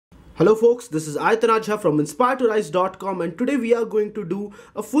Hello folks, this is Aitanajha from inspiredtorise.com and today we are going to do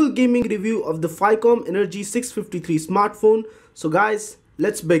a full gaming review of the Phicomm Energy 653 smartphone. So guys,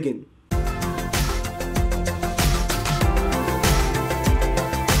 let's begin.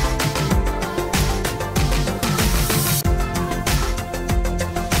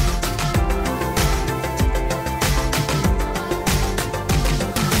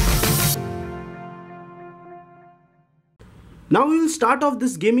 Now we will start off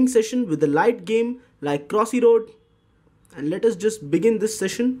this gaming session with a light game like Crossy Road, and let us just begin this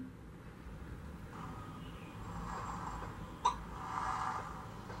session.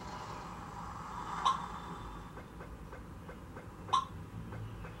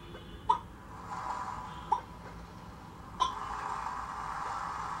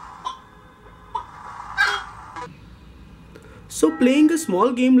 So playing a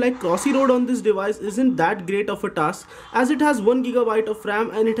small game like Crossy Road on this device isn't that great of a task, as it has 1 GB of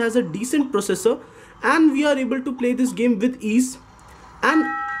RAM and it has a decent processor, and we are able to play this game with ease. And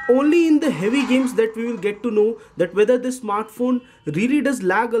only in the heavy games that we will get to know that whether this smartphone really does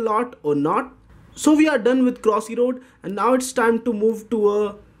lag a lot or not. So we are done with Crossy Road and now it's time to move to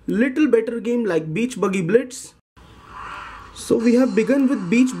a little better game like Beach Buggy Blitz. So we have begun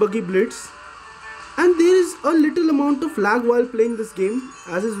with Beach Buggy Blitz. And there is a little amount of lag while playing this game,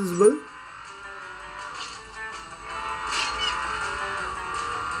 as is visible.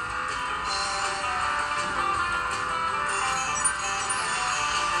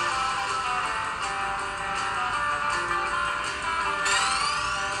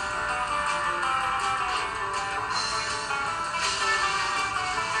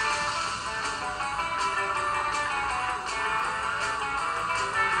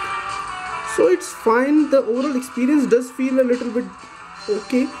 So it's fine, the overall experience does feel a little bit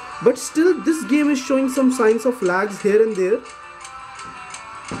okay, but still this game is showing some signs of lags here and there.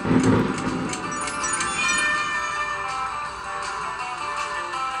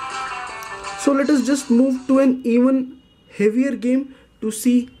 So let us just move to an even heavier game to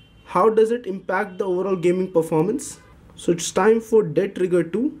see how does it impact the overall gaming performance. So it's time for Dead Trigger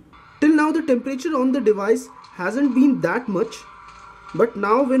 2. Till now the temperature on the device hasn't been that much. But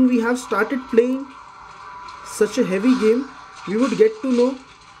now when we have started playing such a heavy game, we would get to know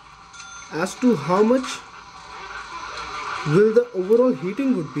as to how much will the overall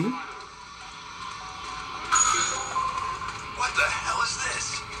heating would be. What the hell is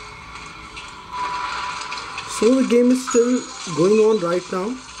this? So the game is still going on right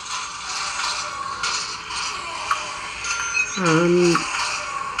now. And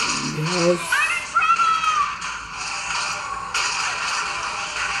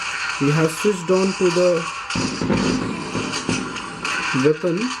we have switched on to the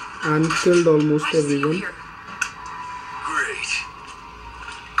weapon and killed almost everyone. Great.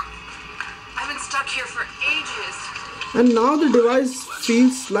 I've been stuck here for ages. And now the device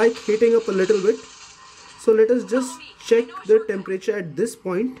feels like heating up a little bit. So let us just check the temperature at this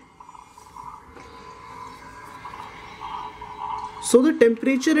point. So the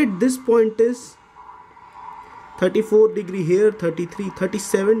temperature at this point is 34 degree here, 33,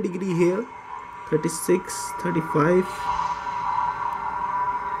 37 degree here, 36, 35,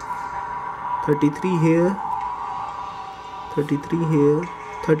 33 here, 33 here,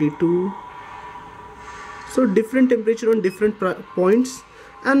 32. So different temperature on different points.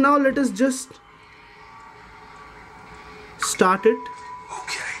 And now let us just start it.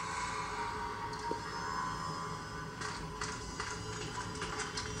 Okay.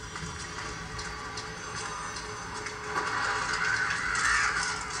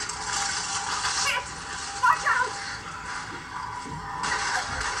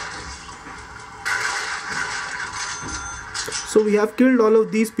 So we have killed all of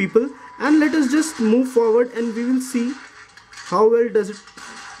these people, and let us just move forward and we will see how well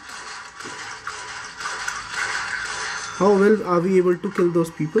are we able to kill those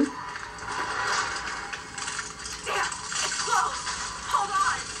people.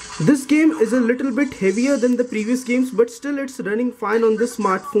 This game is a little bit heavier than the previous games, but still it's running fine on this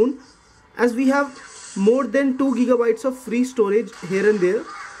smartphone, as we have more than 2 GB of free storage here and there.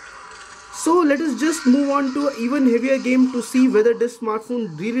 So let us just move on to an even heavier game to see whether this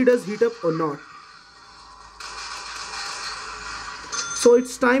smartphone really does heat up or not. So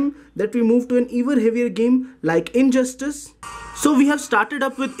it's time that we move to an even heavier game like Injustice. So we have started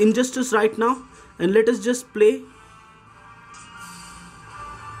up with Injustice right now, and let us just play.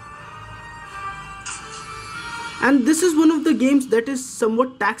 And this is one of the games that is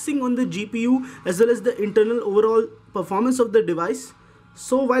somewhat taxing on the GPU as well as the internal overall performance of the device.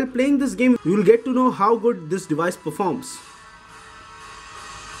 So while playing this game, you will get to know how good this device performs.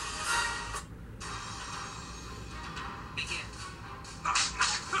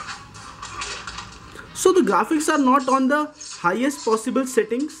 So the graphics are not on the highest possible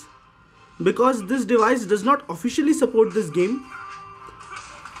settings because this device does not officially support this game,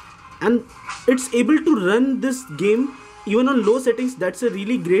 and it's able to run this game even on low settings. That's a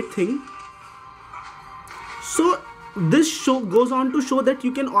really great thing. So this show goes on to show that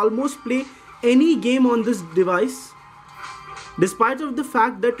you can almost play any game on this device, despite of the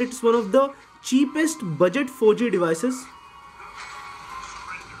fact that it's one of the cheapest budget 4G devices.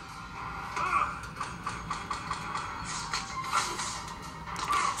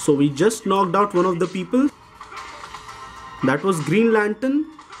 So we just knocked out one of the people. That was Green Lantern.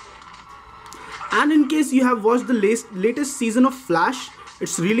 And in case you have watched the latest season of Flash,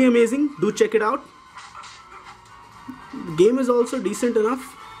 it's really amazing. Do check it out. The game is also decent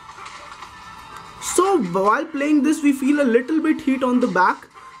enough. So while playing this, we feel a little bit heat on the back,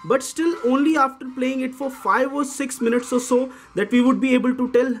 but still only after playing it for 5 or 6 minutes or so that we would be able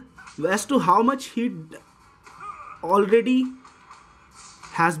to tell as to how much heat already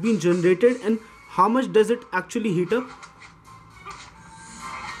has been generated and how much does it actually heat up.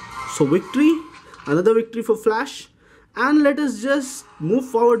 So victory, another victory for Flash, and let us just move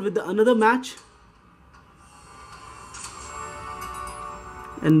forward with another match,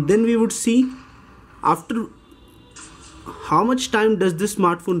 and then we would see after how much time does this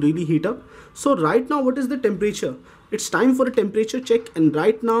smartphone really heat up. So right now, what is the temperature? It's time for a temperature check, and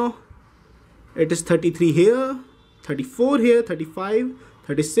right now it is 33 here, 34 here, 35,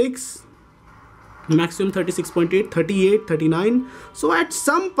 36, maximum 36.8, 38, 39. So at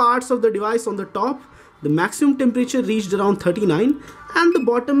some parts of the device on the top, the maximum temperature reached around 39, and the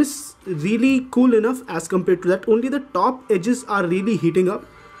bottom is really cool enough as compared to that. Only the top edges are really heating up,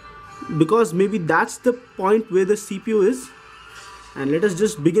 because maybe that's the point where the CPU is. And let us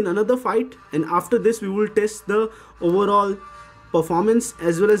just begin another fight, and after this we will test the overall performance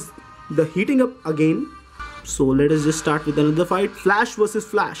as well as the heating up again. So let us just start with another fight. Flash versus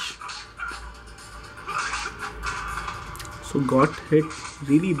Flash. So got hit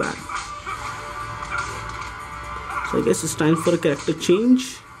really bad. So I guess it's time for a character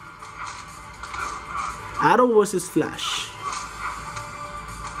change. Arrow versus Flash.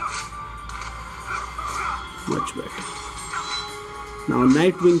 Much better. Now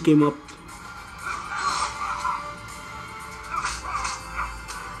Nightwing came up.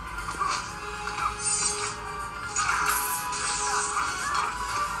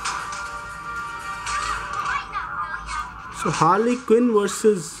 So Harley Quinn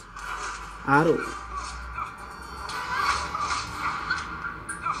versus Arrow.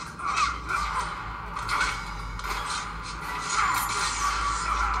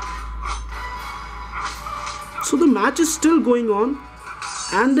 So the match is still going on,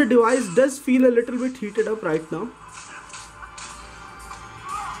 and the device does feel a little bit heated up right now.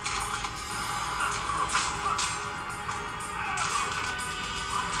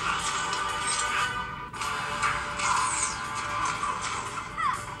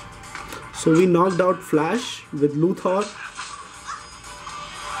 So we knocked out Flash with Luthor.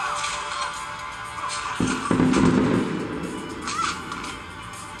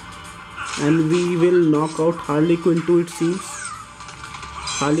 And we will knock out Harley Quinn too, it seems.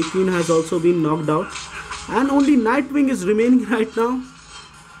 Harley Quinn has also been knocked out. And only Nightwing is remaining right now.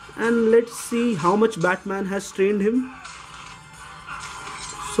 And let's see how much Batman has trained him.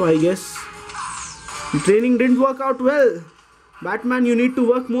 So I guess the training didn't work out well. Batman, you need to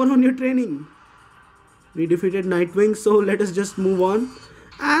work more on your training. We defeated Nightwing, so let us just move on.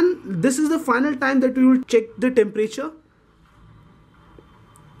 And this is the final time that we will check the temperature.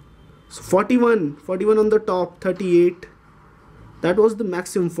 So 41 on the top, 38. That was the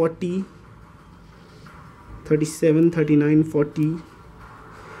maximum. 40, 37, 39, 40.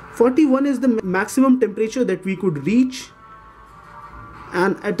 41 is the maximum temperature that we could reach.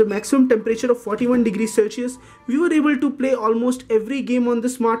 And at the maximum temperature of 41 degrees Celsius, we were able to play almost every game on the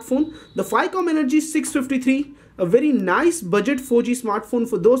smartphone. The Phicomm Energy 653, a very nice budget 4G smartphone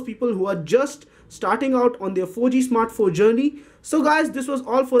for those people who are just starting out on their 4G smartphone journey. So guys, this was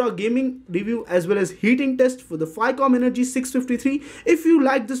all for our gaming review as well as heating test for the Phicomm Energy 653. If you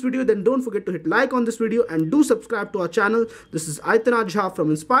like this video, then don't forget to hit like on this video and do subscribe to our channel. This is Aitana Jha from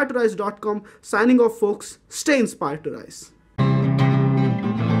InspiredToRise.com signing off, folks. Stay inspired to rise.